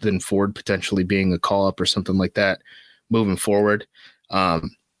Jonathan Ford potentially being a call-up or something like that moving forward.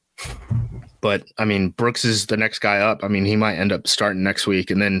 But, I mean, Brooks is the next guy up. I mean, he might end up starting next week.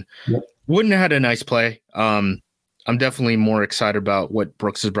 And then Wooden had a nice play. I'm definitely more excited about what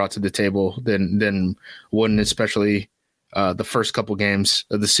Brooks has brought to the table than Wooden, especially the first couple games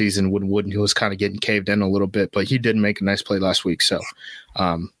of the season when Wooden was kind of getting caved in a little bit. But he did make a nice play last week, so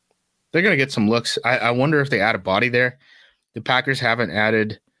they're going to get some looks. I wonder if they add a body there. The Packers haven't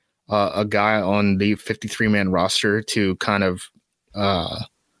added a guy on the 53-man roster to kind of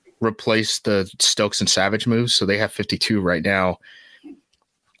replace the Stokes and Savage moves. So they have 52 right now.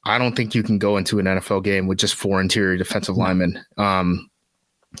 I don't think you can go into an NFL game with just 4 interior defensive linemen.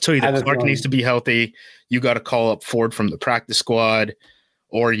 So either Clark needs to be healthy, you got to call up Ford from the practice squad,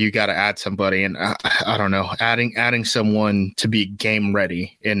 or you got to add somebody. And I don't know, adding someone to be game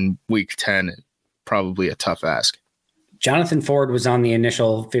ready in week 10, probably a tough ask. Jonathan Ford was on the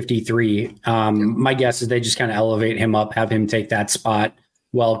initial 53. My guess is they just kind of elevate him up, have him take that spot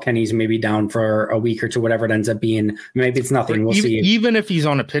while Kenny's maybe down for a week or 2, whatever it ends up being. Maybe it's nothing. We'll see. Even if he's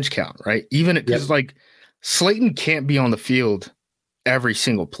on a pitch count, right? Even because like Slayton can't be on the field every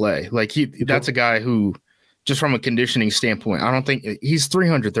single play. Like that's a guy who, just from a conditioning standpoint, I don't think he's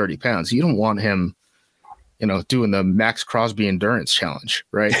 330 pounds. You don't want him, doing the Max Crosby endurance challenge,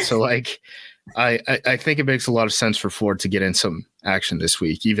 right? So like, I think it makes a lot of sense for Ford to get in some action this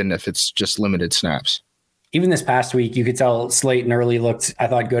week, even if it's just limited snaps. Even this past week, you could tell Slayton early looked, I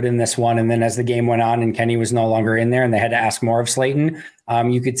thought, good in this one. And then as the game went on and Kenny was no longer in there and they had to ask more of Slayton,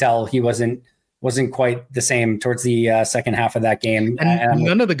 you could tell he wasn't quite the same towards the second half of that game. And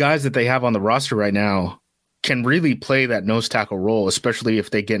none of the guys that they have on the roster right now can really play that nose tackle role, especially if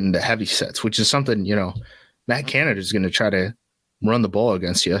they get into heavy sets, which is something, Matt Canada is going to try to run the ball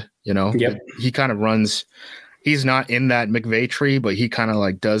against you. He kind of runs, he's not in that McVay tree, but he kind of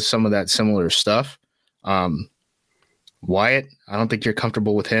like does some of that similar stuff. Wyatt, I don't think you're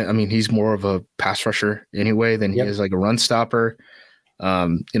comfortable with him. I mean, he's more of a pass rusher anyway than he is like a run stopper.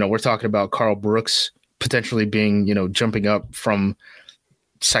 We're talking about Carl Brooks potentially being, jumping up from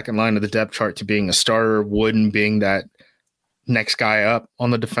second line of the depth chart to being a starter, Wooden being that next guy up on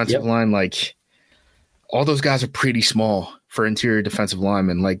the defensive line. Like, all those guys are pretty small for interior defensive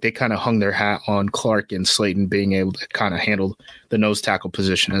linemen. Like, they kind of hung their hat on Clark and Slayton being able to kind of handle the nose tackle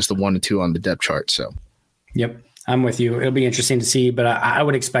position as the 1 and 2 on the depth chart. So, I'm with you. It'll be interesting to see, but I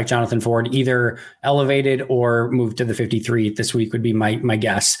would expect Jonathan Ford either elevated or moved to the 53 this week would be my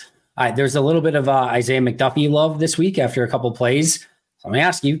guess. There's a little bit of Isaiah McDuffie love this week after a couple plays. So let me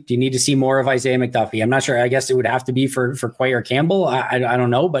ask you, do you need to see more of Isaiah McDuffie? I'm not sure. I guess it would have to be for Quay or Campbell. I don't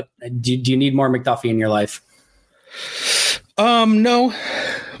know, but do you need more McDuffie in your life? No,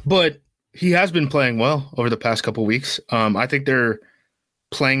 but he has been playing well over the past couple weeks. I think they're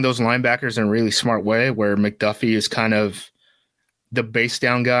playing those linebackers in a really smart way where McDuffie is kind of the base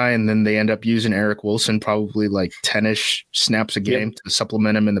down guy, and then they end up using Eric Wilson probably like 10-ish snaps a game to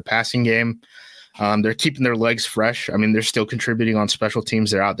supplement him in the passing game. They're keeping their legs fresh. I mean, they're still contributing on special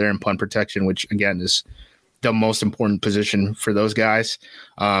teams. They're out there in punt protection, which, again, is the most important position for those guys.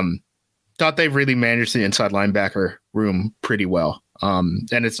 Thought they've really managed the inside linebacker room pretty well. And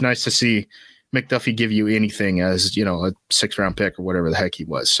it's nice to see McDuffie give you anything as, a 6th-round pick or whatever the heck he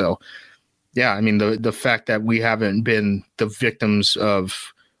was. So, yeah, I mean, the fact that we haven't been the victims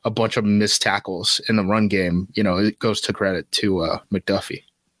of a bunch of missed tackles in the run game, it goes to credit to McDuffie.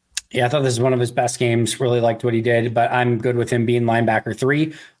 Yeah, I thought this was one of his best games. Really liked what he did, but I'm good with him being linebacker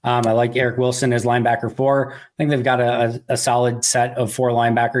 3. I like Eric Wilson as linebacker 4. I think they've got a solid set of 4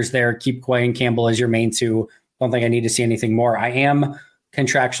 linebackers there. Keep Quay and Campbell as your main 2. Don't think I need to see anything more. I am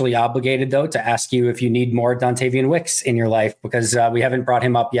contractually obligated, though, to ask you if you need more Dontavian Wicks in your life, because we haven't brought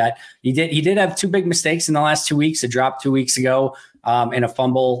him up yet. He did have 2 big mistakes in the last 2 weeks. A drop 2 weeks ago and a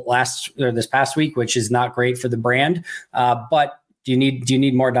fumble this past week, which is not great for the brand. But do you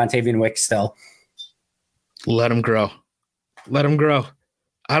need more Dontavian Wicks still? Let him grow. Let him grow.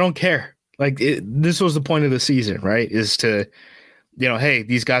 I don't care. Like, this was the point of the season, right? Is to, hey,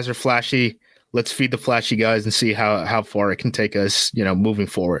 these guys are flashy. Let's feed the flashy guys and see how far it can take us, moving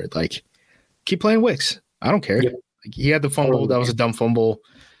forward. Like, keep playing Wicks. I don't care. Yep. He had the fumble. That was a dumb fumble.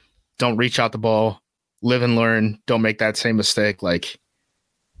 Don't reach out the ball. Live and learn. Don't make that same mistake. Like,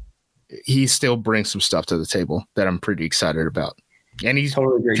 he still brings some stuff to the table that I'm pretty excited about. And he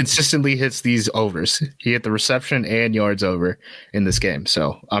consistently hits these overs. He hit the reception and yards over in this game.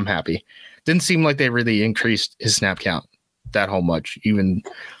 So I'm happy. Didn't seem like they really increased his snap count that whole much, even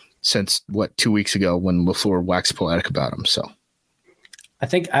since 2 weeks ago when LaFleur waxed poetic about him. So I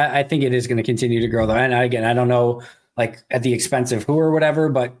think it is going to continue to grow though. And again, I don't know, like at the expense of who or whatever,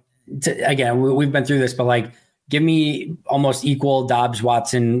 but again, we've been through this, but like, give me almost equal Dobbs,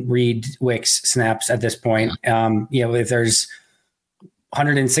 Watson, Reed, Wicks snaps at this point. If there's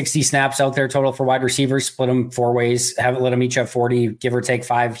 160 snaps out there total for wide receivers, split them 4 ways, let them each have 40, give or take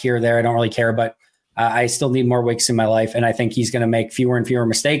 5 here or there. I don't really care, but I still need more Wicks in my life. And I think he's going to make fewer and fewer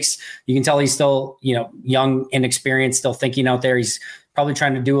mistakes. You can tell he's still, young, inexperienced, still thinking out there. He's probably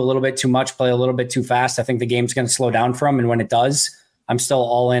trying to do a little bit too much, play a little bit too fast. I think the game's going to slow down for him. And when it does, I'm still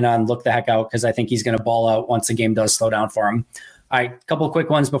all in on look the heck out, because I think he's going to ball out once the game does slow down for him. All right, a couple of quick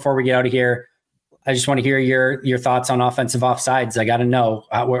ones before we get out of here. I just want to hear your thoughts on offensive offsides. I got to know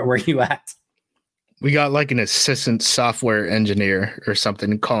where you at. We got like an assistant software engineer or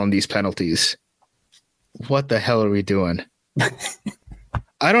something calling these penalties. What the hell are we doing?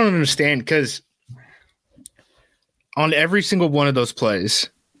 I don't understand, because on every single one of those plays,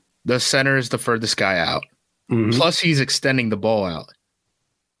 the center is the furthest guy out. Mm-hmm. Plus he's extending the ball out.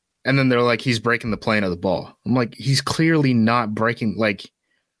 And then they're like, he's breaking the plane of the ball. I'm like, he's clearly not breaking. Like,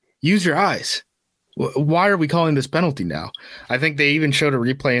 use your eyes. Why are we calling this penalty now? I think they even showed a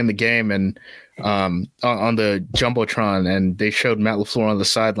replay in the game and on the Jumbotron, and they showed Matt LaFleur on the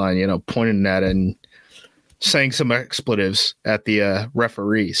sideline, pointing at it and saying some expletives at the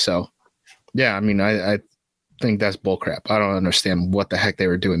referee. So, yeah, I mean, I think that's bullcrap. I don't understand what the heck they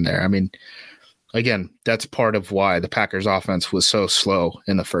were doing there. I mean, again, that's part of why the Packers offense was so slow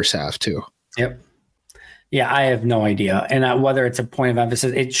in the first half too. Yep. Yeah, I have no idea. And whether it's a point of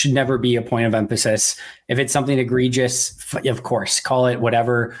emphasis, it should never be a point of emphasis. If it's something egregious, of course, call it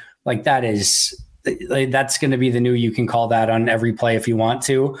whatever. Like that's going to be the new, you can call that on every play if you want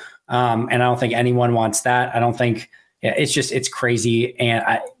to. And I don't think anyone wants that. I don't think it's crazy. And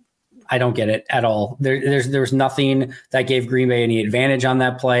I don't get it at all. There's nothing that gave Green Bay any advantage on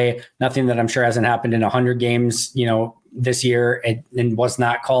that play. Nothing that I'm sure hasn't happened in 100 games, this year and was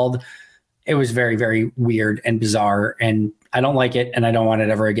not called. It was very, very weird and bizarre, and I don't like it, and I don't want it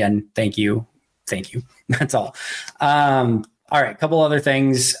ever again. Thank you. That's all. All right, a couple other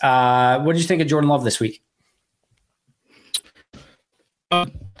things. What did you think of Jordan Love this week?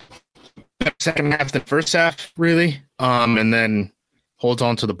 Second half, the first half, really, and then holds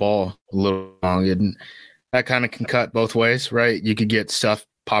on to the ball a little long, and that kind of can cut both ways, right? You could get stuff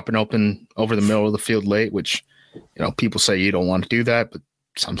popping open over the middle of the field late, which people say you don't want to do that, but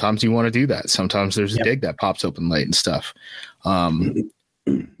sometimes you want to do that. Sometimes there's a dig that pops open late and stuff.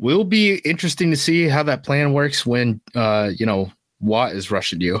 Will be interesting to see how that plan works when, Watt is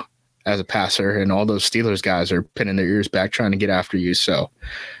rushing you as a passer and all those Steelers guys are pinning their ears back trying to get after you. So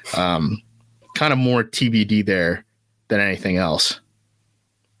kind of more TBD there than anything else.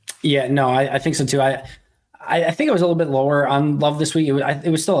 Yeah, no, I think so too. I think it was a little bit lower on Love this week. It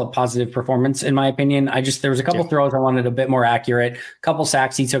was still a positive performance in my opinion. There was a couple throws I wanted a bit more accurate, a couple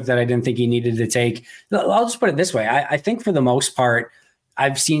sacks he took that I didn't think he needed to take. I'll just put it this way. I think for the most part,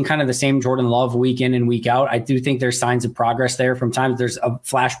 I've seen kind of the same Jordan Love week in and week out. I do think there's signs of progress there. From times there's a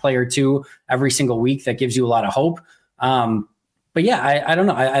flash play or two every single week that gives you a lot of hope. But yeah, I don't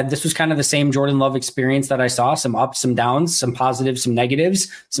know. This was kind of the same Jordan Love experience that I saw. Some ups, some downs, some positives, some negatives,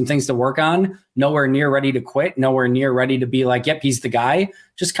 some things to work on. Nowhere near ready to quit. Nowhere near ready to be like, yep, he's the guy.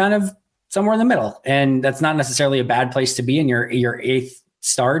 Just kind of somewhere in the middle. And that's not necessarily a bad place to be in your eighth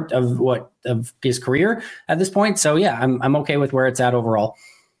start of his career at this point. So yeah, I'm okay with where it's at overall.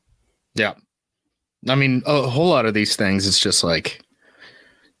 Yeah. I mean, a whole lot of these things, it's just like,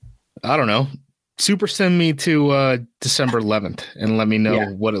 I don't know. Super send me to December 11th and let me know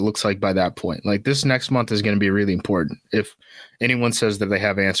what it looks like by that point. Like this next month is going to be really important. If anyone says that they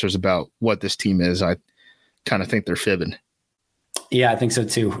have answers about what this team is, I kind of think they're fibbing. Yeah, I think so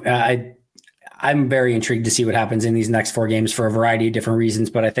too. I'm very intrigued to see what happens in these next 4 games for a variety of different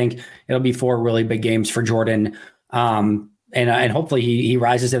reasons, but I think it'll be 4 really big games for Jordan. And hopefully he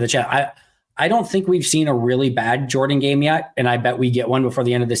rises to the challenge. I don't think we've seen a really bad Jordan game yet, and I bet we get one before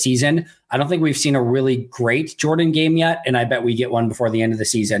the end of the season. I don't think we've seen a really great Jordan game yet, and I bet we get one before the end of the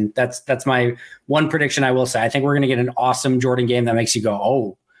season. That's my one prediction I will say. I think we're going to get an awesome Jordan game that makes you go,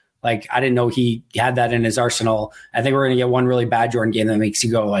 oh, like I didn't know he had that in his arsenal. I think we're going to get one really bad Jordan game that makes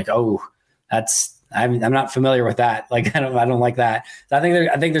you go like, oh, I'm not familiar with that. Like, I don't like that. So I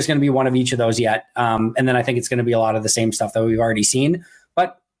think there's going to be one of each of those yet. And then I think it's going to be a lot of the same stuff that we've already seen,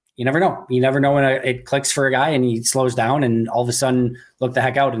 but you never know. You never know when it clicks for a guy and he slows down and all of a sudden look the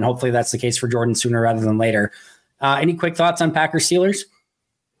heck out. And hopefully that's the case for Jordan sooner rather than later. Any quick thoughts on Packers Steelers?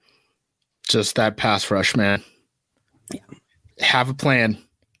 Just that pass rush, man. Yeah. Have a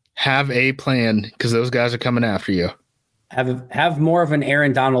plan, because those guys are coming after you. Have more of an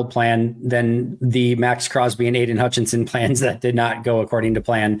Aaron Donald plan than the Max Crosby and Aiden Hutchinson plans that did not go according to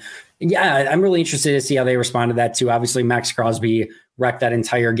plan. Yeah, I'm really interested to see how they respond to that too. Obviously, Max Crosby wrecked that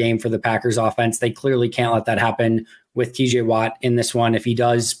entire game for the Packers offense. They clearly can't let that happen with TJ Watt in this one. If he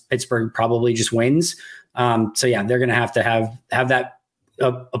does, Pittsburgh probably just wins. So yeah, they're going to have that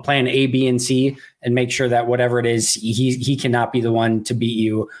a plan A, B, and C, and make sure that whatever it is, he cannot be the one to beat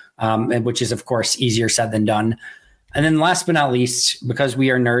you, and which is of course easier said than done. And then last but not least, because we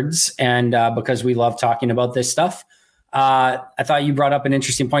are nerds and because we love talking about this stuff, I thought you brought up an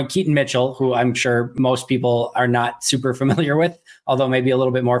interesting point. Keaton Mitchell, who I'm sure most people are not super familiar with, although maybe a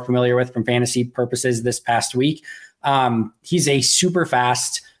little bit more familiar with from fantasy purposes this past week. He's a super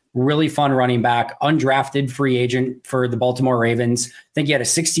fast, really fun running back, undrafted free agent for the Baltimore Ravens. I think he had a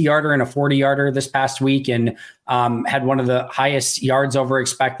 60-yarder and a 40-yarder this past week and had one of the highest yards over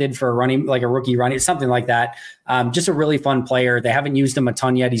expected for a running, like a rookie running, something like that. Just a really fun player. They haven't used him a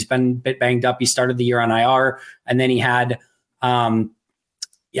ton yet. He's been a bit banged up. He started the year on IR, and then he had, I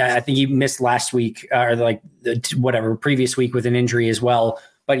think he missed last week or previous week with an injury as well.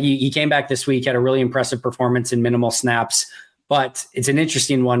 But he came back this week, had a really impressive performance in minimal snaps. But it's an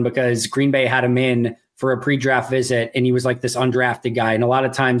interesting one because Green Bay had him in for a pre-draft visit, and he was like this undrafted guy. And a lot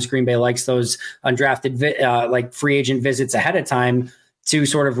of times Green Bay likes those undrafted like free agent visits ahead of time to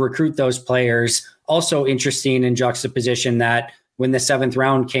sort of recruit those players. Also interesting in juxtaposition that when the 7th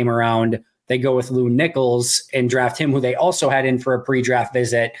round came around, they go with Lou Nichols and draft him, who they also had in for a pre-draft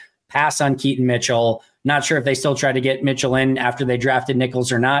visit, pass on Keaton Mitchell. Not sure if they still try to get Mitchell in after they drafted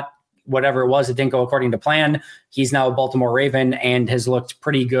Nichols or not. Whatever it was, it didn't go according to plan. He's now a Baltimore Raven and has looked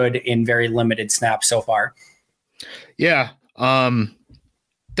pretty good in very limited snaps so far. Yeah.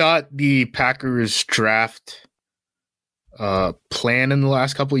 Thought the Packers draft plan in the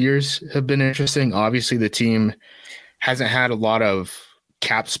last couple of years have been interesting. Obviously, the team hasn't had a lot of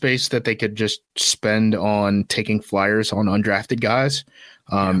cap space that they could just spend on taking flyers on undrafted guys.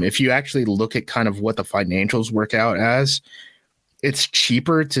 If you actually look at kind of what the financials work out as, it's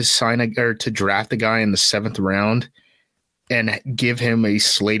cheaper to to draft a guy in the 7th round and give him a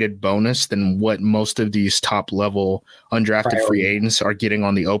slated bonus than what most of these top level undrafted free agents are getting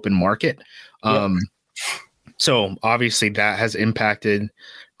on the open market. So obviously that has impacted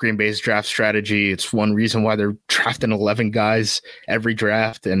Green Bay's draft strategy. It's one reason why they're drafting 11 guys every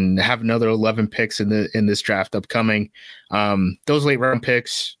draft and have another 11 picks in this draft upcoming. Those late round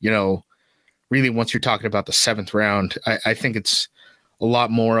picks, really, once you're talking about the 7th round, I think it's a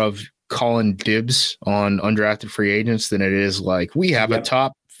lot more of calling dibs on undrafted free agents than it is like, we have a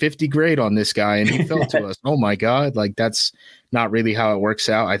top 50 grade on this guy and he fell to us. Oh my God. Like, that's not really how it works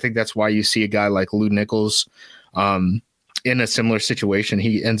out. I think that's why you see a guy like Lou Nichols in a similar situation.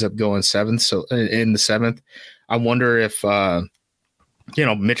 He ends up going 7th. So in the 7th, I wonder if,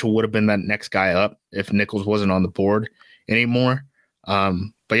 Mitchell would have been that next guy up if Nichols wasn't on the board anymore.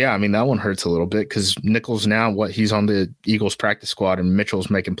 But yeah, I mean, that one hurts a little bit because Nichols now, he's on the Eagles practice squad and Mitchell's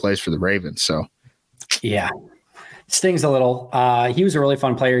making plays for the Ravens. So yeah, stings a little. He was a really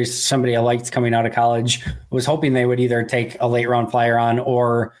fun player. He's somebody I liked coming out of college. I was hoping they would either take a late round flyer on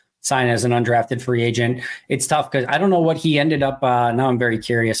or sign as an undrafted free agent. It's tough because I don't know what he ended up. Now I'm very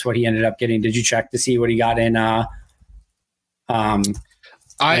curious what he ended up getting. Did you check to see what he got in?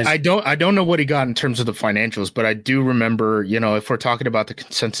 I don't know what he got in terms of the financials, but I do remember, if we're talking about the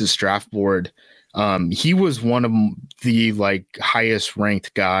consensus draft board, he was one of the highest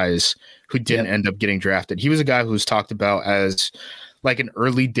ranked guys who didn't end up getting drafted. He was a guy who was talked about as like an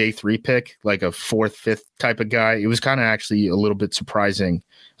early day 3 pick, like a 4th, 5th type of guy. It was kind of actually a little bit surprising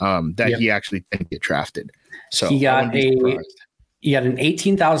that he actually didn't get drafted. So he got an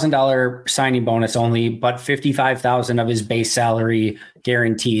 $18,000 signing bonus only, but $55,000 of his base salary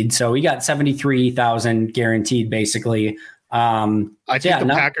guaranteed. So he got $73,000 guaranteed, basically. I think the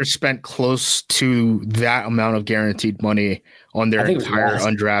Packers spent close to that amount of guaranteed money on their entire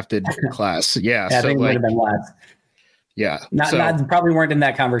undrafted class. Yeah, I think it would have been less. Yeah, probably weren't in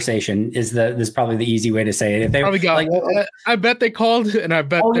that conversation. Is probably the easy way to say it. If they probably got, I bet they called, and I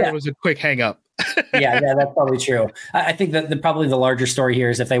bet there was a quick hang up. Yeah, that's probably true. I think that probably the larger story here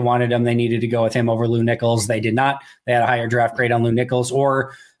is if they wanted him, they needed to go with him over Lou Nichols. They did not. They had a higher draft grade on Lou Nichols.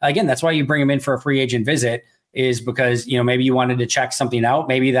 Or again, that's why you bring him in for a free agent visit, is because, maybe you wanted to check something out.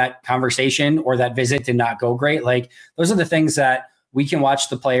 Maybe that conversation or that visit did not go great. Like, those are the things that we can watch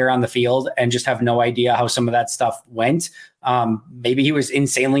the player on the field and just have no idea how some of that stuff went. Maybe he was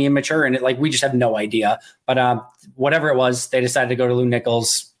insanely immature and we just have no idea. But whatever it was, they decided to go to Lou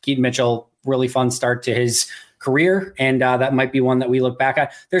Nichols. Keaton Mitchell, really fun start to his career. And that might be one that we look back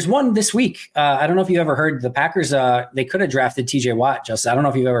at. There's one this week. I don't know if you ever heard the Packers. They could have drafted TJ Watt, Justin. I don't know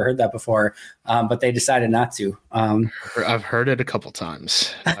if you've ever heard that before, but they decided not to. I've heard it a couple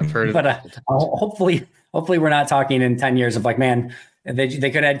times. I've heard it. But hopefully we're not talking in 10 years of man, they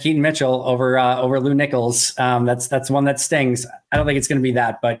could have had Keaton Mitchell over Lou Nichols. That's one that stings. I don't think it's going to be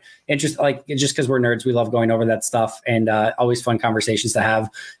that, but just because we're nerds, we love going over that stuff, and always fun conversations to have,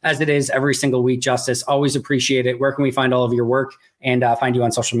 as it is every single week. Justice, always appreciate it. Where can we find all of your work and find you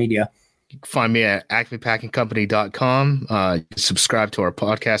on social media? You can find me at acmepackingcompany.com. Subscribe to our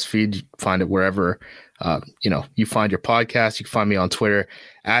podcast feed. Find it wherever you find your podcast. You can find me on Twitter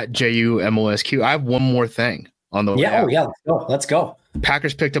at JUMOSQ. I have one more thing on the way out. Let's go.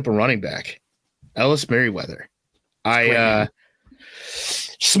 Packers picked up a running back, Ellis Merriweather.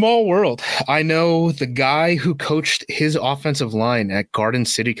 Small world. I know the guy who coached his offensive line at Garden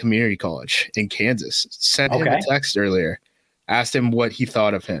City Community College in Kansas. Sent him a text earlier, asked him what he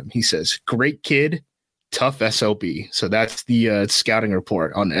thought of him. He says, great kid, tough SOB. So that's the scouting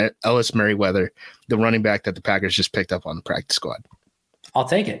report on Ellis Merriweather, the running back that the Packers just picked up on the practice squad. I'll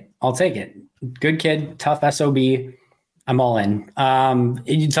take it. Good kid, tough SOB. I'm all in.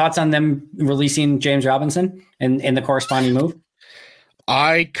 Any thoughts on them releasing James Robinson in the corresponding move?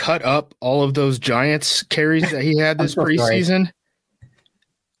 I cut up all of those Giants carries that he had this preseason. Sorry.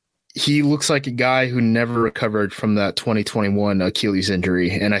 He looks like a guy who never recovered from that 2021 Achilles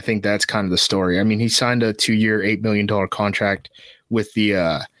injury, and I think that's kind of the story. I mean, he signed a 2-year, $8 million contract with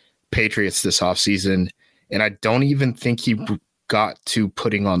the Patriots this offseason, and I don't even think he got to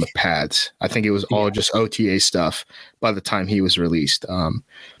putting on the pads. I think it was all just OTA stuff by the time he was released.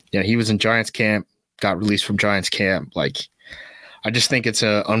 He was in Giants camp, got released from Giants camp. I just think it's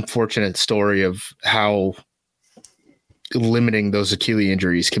an unfortunate story of how limiting those Achilles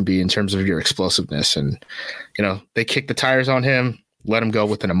injuries can be in terms of your explosiveness. And, they kicked the tires on him, let him go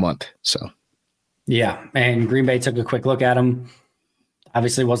within a month. So, yeah. And Green Bay took a quick look at him.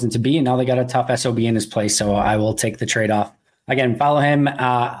 Obviously wasn't to be, and now they got a tough SOB in his place. So I will take the trade-off. Again, follow him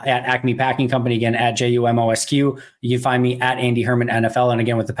at Acme Packing Company, again, at JUMOSQ. You can find me at Andy Herman NFL. And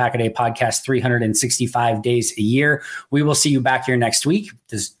again, with the Pack a Day podcast, 365 days a year. We will see you back here next week.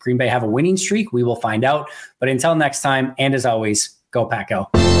 Does Green Bay have a winning streak? We will find out. But until next time, and as always, go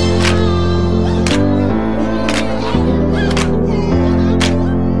Pack-O.